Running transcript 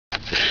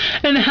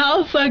And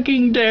how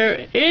fucking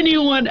dare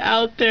anyone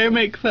out there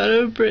make fun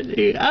of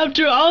Britney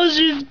after all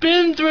she's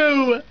been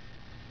through?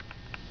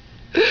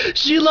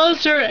 She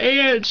lost her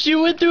aunt. She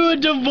went through a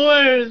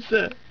divorce.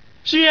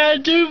 She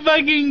had 2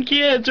 fucking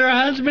kids. Her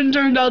husband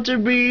turned out to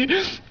be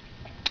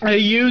a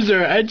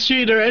user, a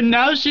cheater, and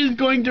now she's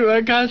going through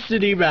a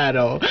custody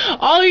battle.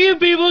 All you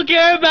people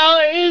care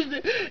about is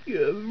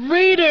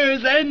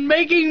readers and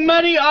making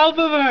money off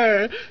of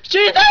her.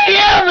 She's a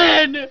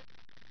human!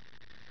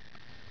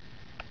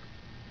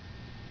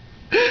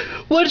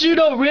 What you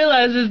don't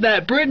realize is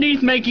that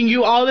Britney's making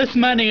you all this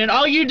money, and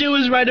all you do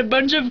is write a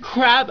bunch of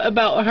crap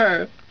about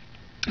her.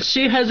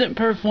 She hasn't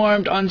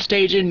performed on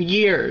stage in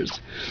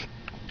years.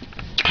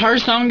 Her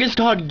song is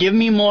called Give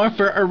Me More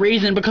for a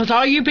reason, because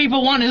all you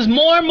people want is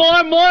more,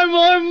 more, more,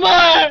 more,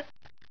 more!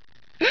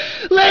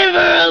 Leave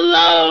her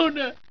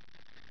alone!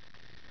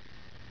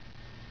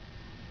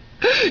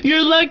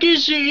 You're lucky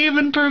she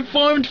even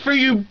performed for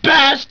you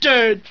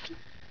bastards!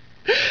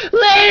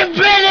 Leave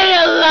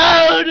Britney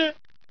alone!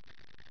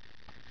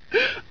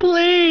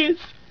 Please!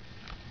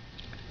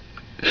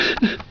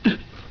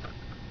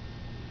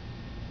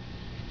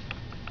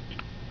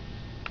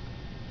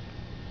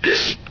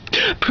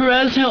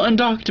 Perez Hilton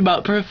talked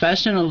about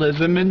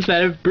professionalism and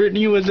said if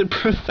Britney was a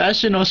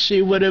professional,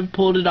 she would have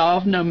pulled it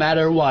off no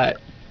matter what.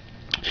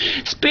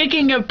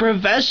 Speaking of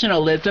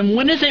professionalism,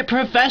 when is it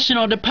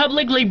professional to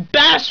publicly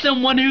bash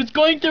someone who's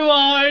going through a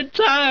hard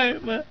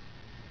time?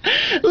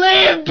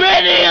 Leave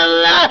Britney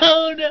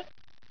alone!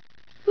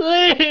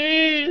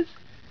 Please!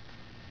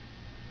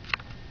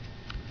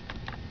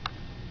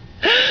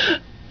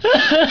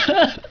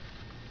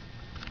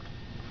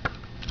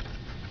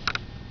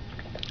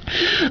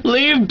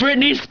 Leave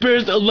Britney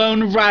Spears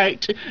alone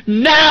right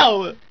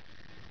now!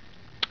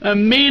 I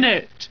mean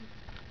it.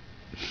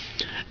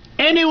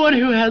 Anyone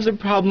who has a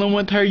problem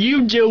with her,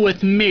 you deal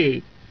with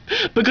me.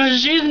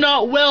 Because she's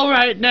not well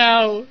right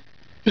now.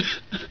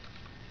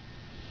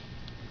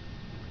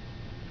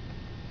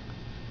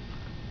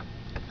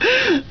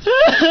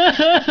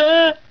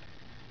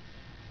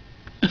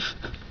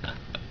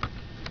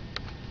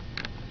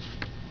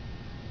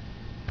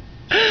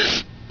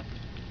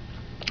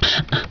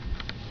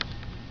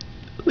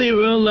 Leave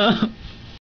her alone.